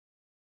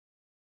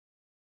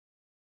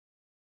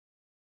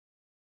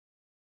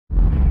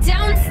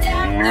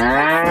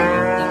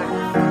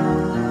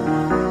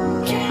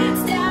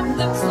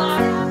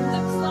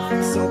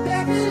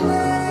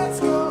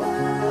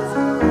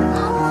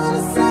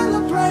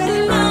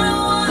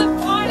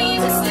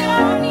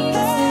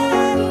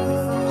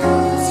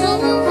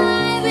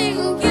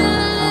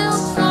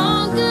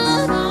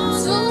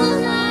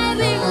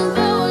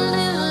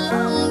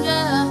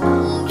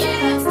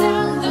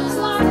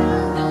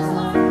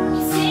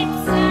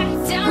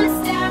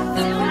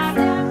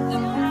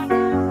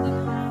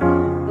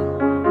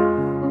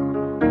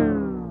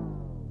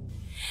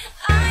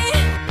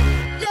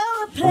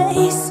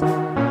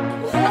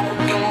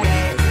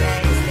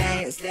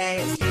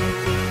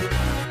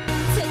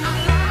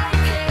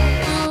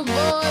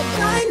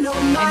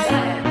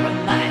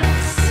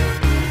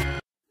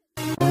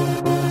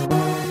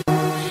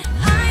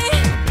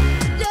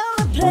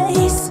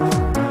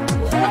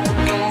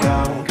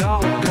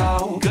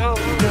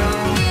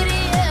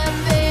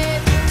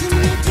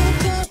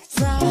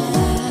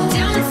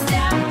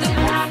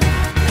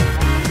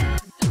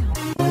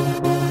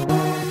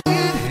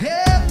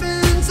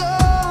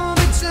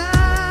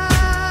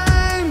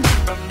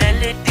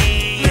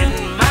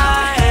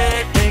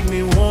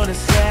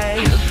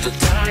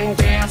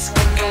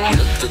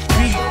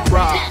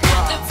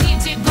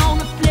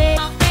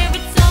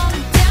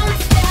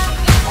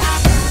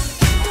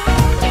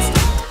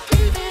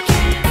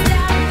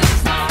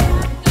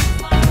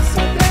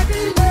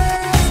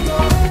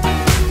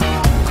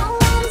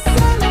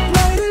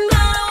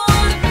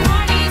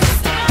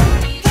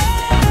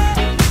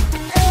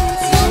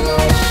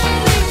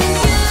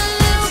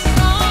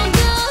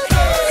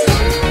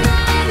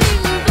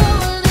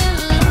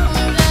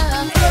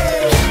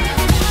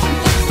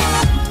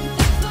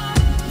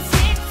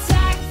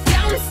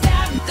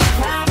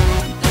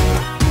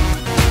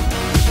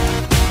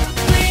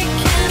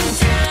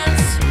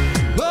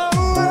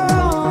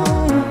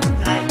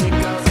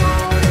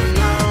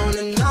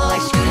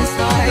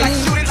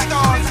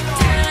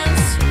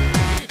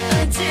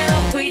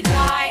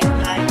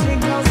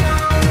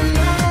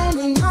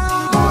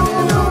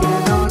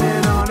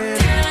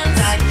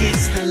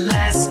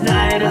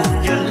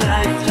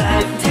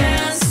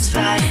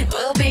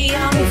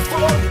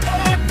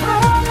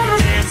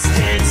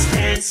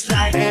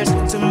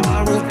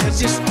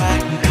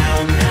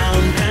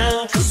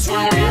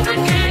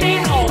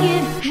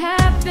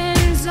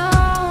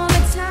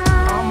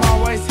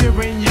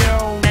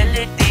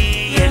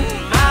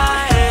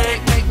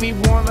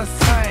the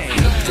same.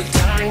 The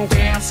darn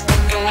dance,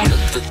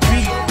 the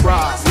beat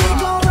rock. We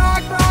gon'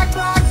 rock, rock,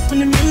 rock when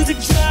the music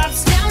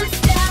drops. Don't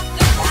stop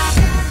the clock.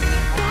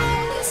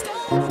 Don't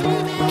stop,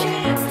 baby.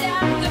 Can't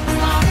stop the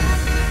clock.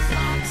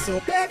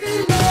 So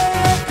baby,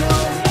 let go.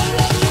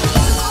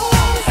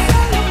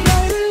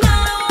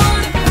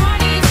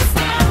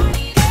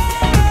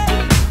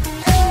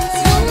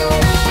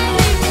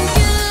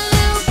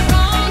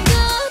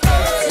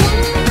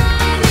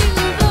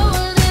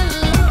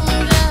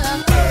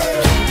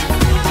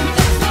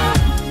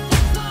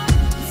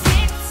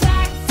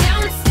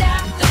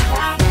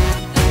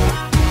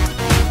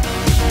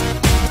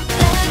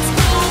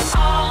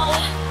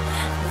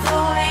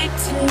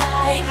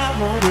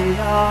 I want it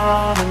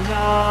all,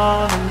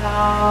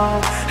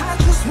 I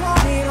just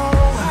want it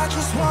all. I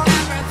just want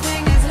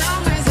everything as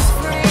long as it's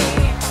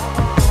free.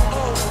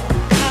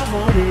 I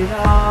want it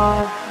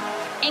all.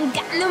 Ain't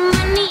got no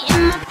money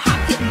in my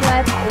pocket,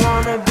 but I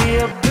wanna be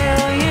a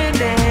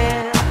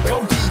billionaire.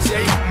 Yo,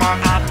 DJ, my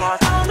iPod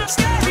on the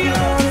stereo.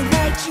 I wanna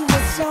write you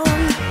a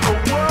song, a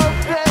world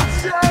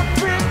that's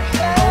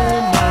African.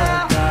 Oh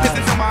my God,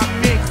 listen to my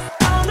mix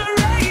on the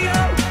radio.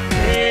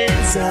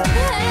 Hands up,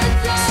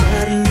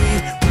 suddenly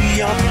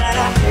we all got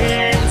our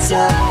hands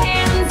up.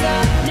 hands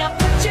up, now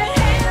put your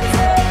hands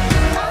up.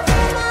 I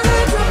throw my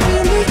hands up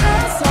in the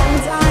air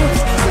sometimes,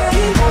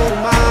 saying, oh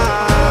my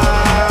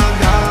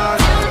God.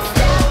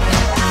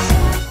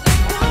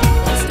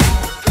 Don't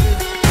stop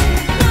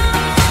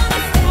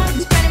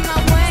spreading my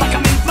way. Like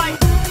I'm in flight.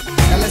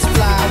 Now let's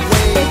fly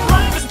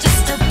away. It's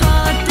just a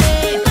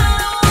party.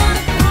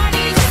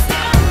 Party just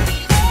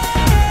started.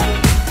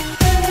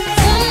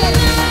 Tonight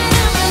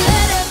I'ma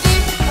let it be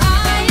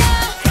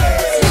fire.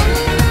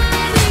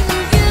 Tonight we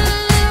gon' get a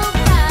little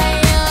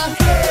higher.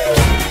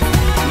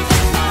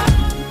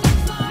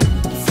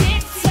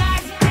 Tick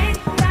tock, tick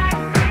tock,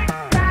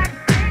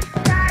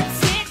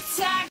 tick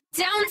tock.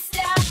 Don't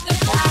stop the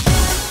clock.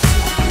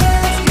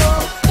 Let's go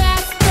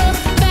faster,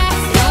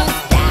 faster. Don't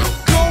stop.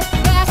 Go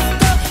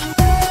faster.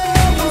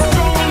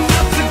 Throwing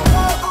up to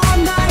go all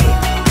night.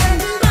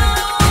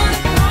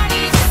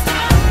 Party just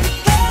started.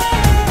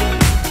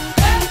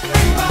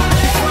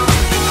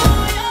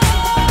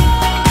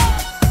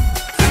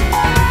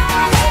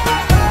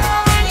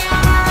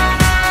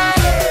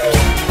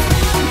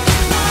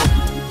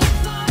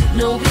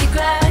 No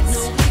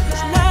regrets.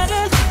 Not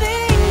a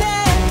thing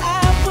that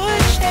I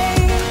would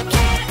change.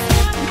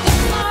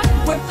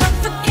 We're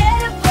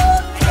unforgettable.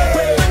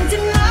 We're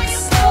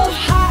undeniable.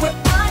 We're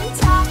on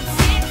top.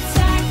 Tick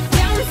tock,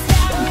 don't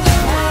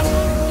stop.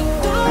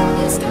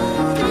 Don't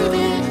stop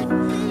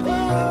breathing.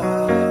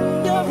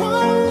 You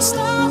won't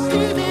stop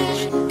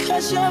breathing,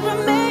 'cause you're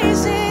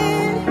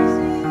amazing,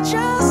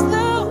 just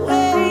the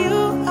way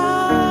you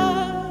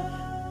are.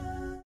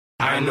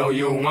 I know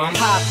you want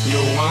pop, you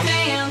want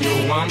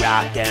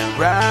rock and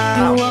You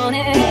roll. want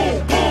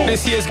it?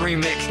 This year's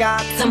remix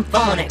got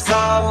Symphonic,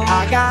 soul.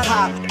 I got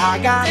hop, I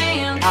got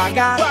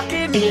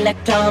rockin'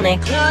 electronic.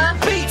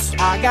 beats.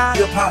 I got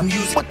hip hop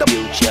music with the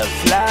future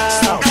flow.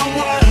 So Don't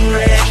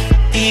worry,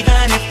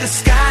 even if the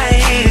sky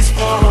is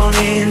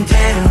falling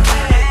down.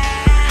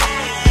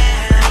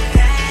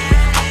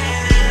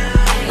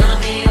 Gonna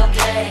be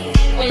okay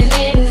when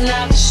it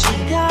knocks you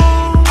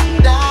down,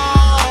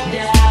 down.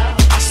 down.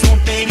 So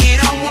baby,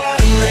 don't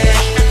worry,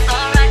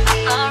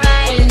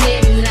 Alright, when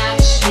it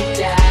knocks you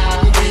down.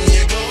 when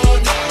you go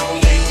down,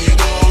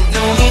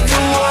 no need to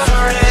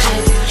worry.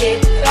 Just get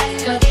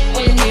back up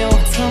when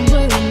you're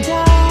tumbling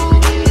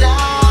down,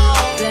 down.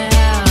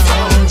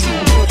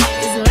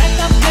 It's like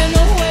I've been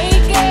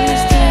awakened.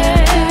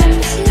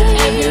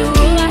 Every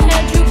rule I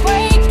had you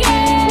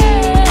breaking.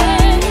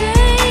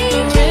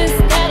 The risk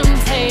that I'm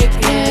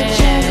taking.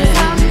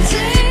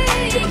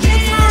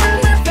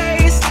 My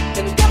face,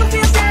 and it never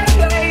feels that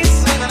place.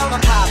 Living on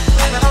the hop,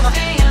 living on the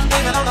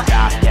living on the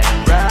Rock and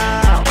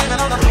roll.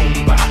 living on the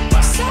rumba.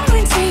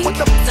 With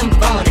the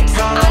Symphonic.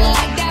 I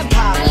like that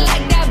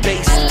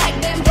bass. I like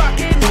that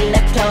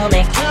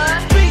electronic.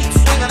 beats.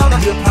 Living on the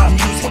Hip hop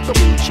music with the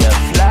future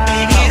flow.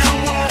 baby,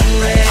 don't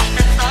worry.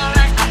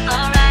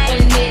 Alright,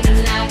 when it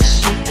knocks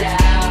you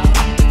down.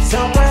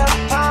 Somewhere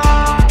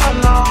far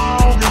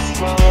along this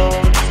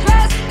road.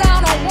 Stressed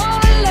out, I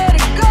wanna let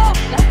it go.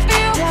 I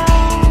feel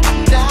down.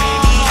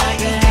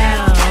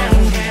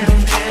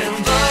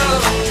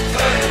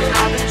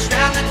 I've been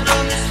traveling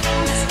on this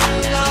road so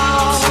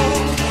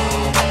long,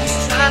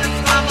 just trying to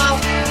find my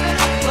way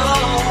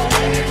home.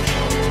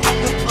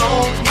 The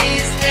phone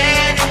is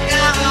dead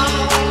and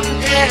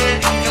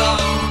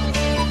gone.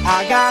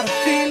 I got a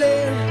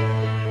feeling.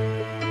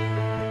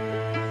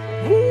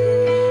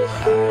 Woo,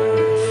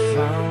 I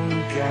found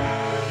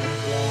God.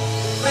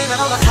 Living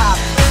on the hop,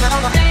 living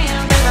on the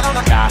living on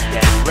the Rock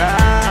and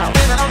roll.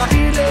 living on the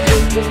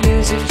Feeling the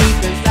music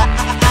keeping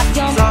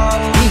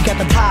we got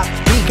the pop,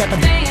 we got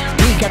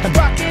the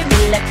rockin'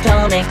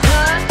 Electronic.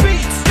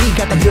 beats. We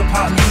got the hip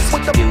hop music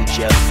with the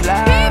future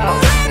flow. People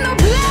in the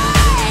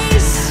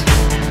place.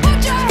 Put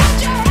your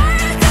hands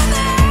in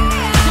the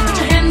air. Put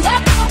your hands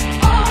up.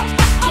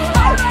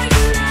 Right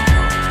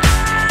now.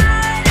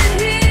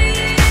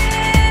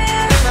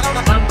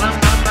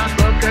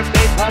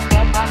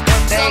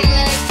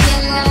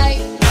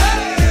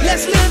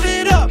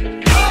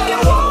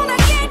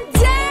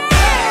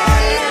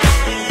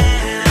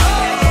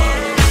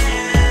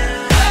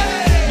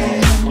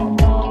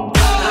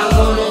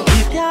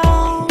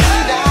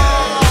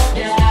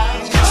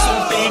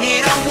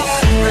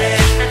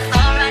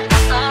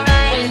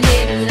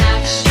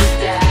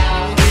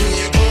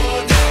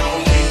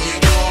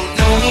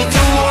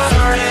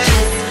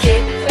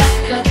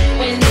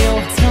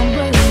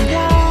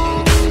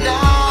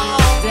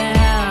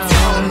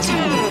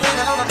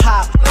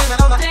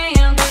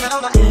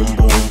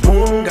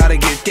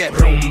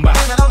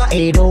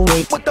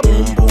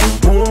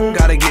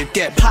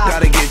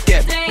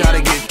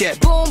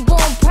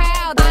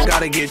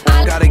 Gotta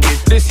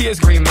get this year's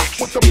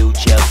remix.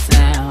 Future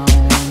sound.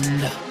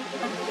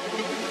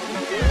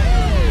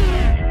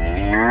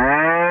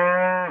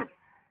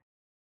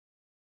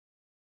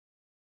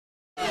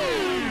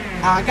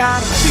 I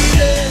gotta see